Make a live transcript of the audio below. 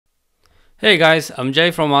Hey guys, I'm Jay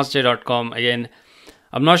from askjay.com. Again,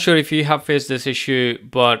 I'm not sure if you have faced this issue,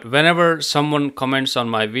 but whenever someone comments on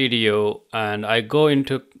my video and I go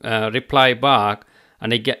into reply back,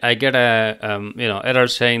 and I get a error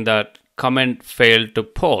saying that comment failed to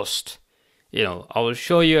post. I will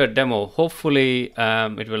show you a demo. Hopefully,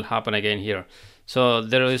 it will happen again here. So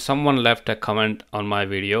there is someone left a comment on my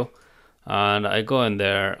video, and I go in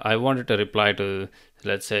there. I wanted to reply to,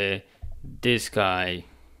 let's say, this guy.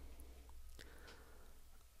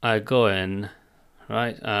 I go in,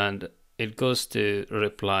 right, and it goes to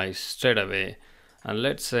reply straight away. And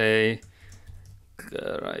let's say,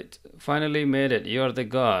 right, finally made it. You're the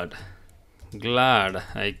god. Glad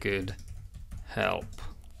I could help.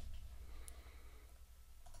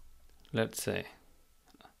 Let's say,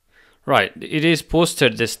 right, it is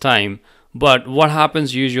posted this time. But what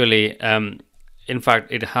happens usually, in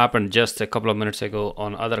fact, it happened just a couple of minutes ago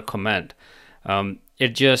on other comment.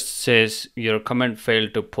 It just says your comment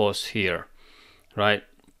failed to post here, right?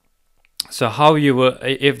 So how you will,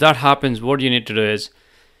 if that happens, what you need to do is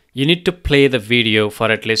you need to play the video for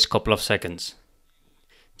at least a couple of seconds.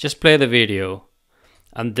 Just play the video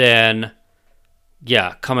and then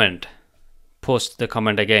post the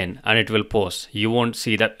comment again, and it will post. You won't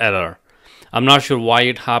see that error. I'm not sure why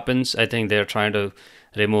it happens. I think they're trying to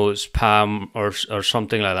remove spam or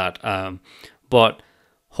something like that. But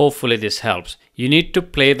hopefully this helps. You need to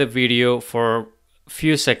play the video for a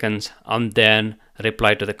few seconds and then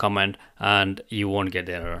reply to the comment, and you won't get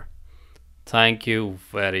the error. Thank you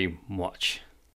very much.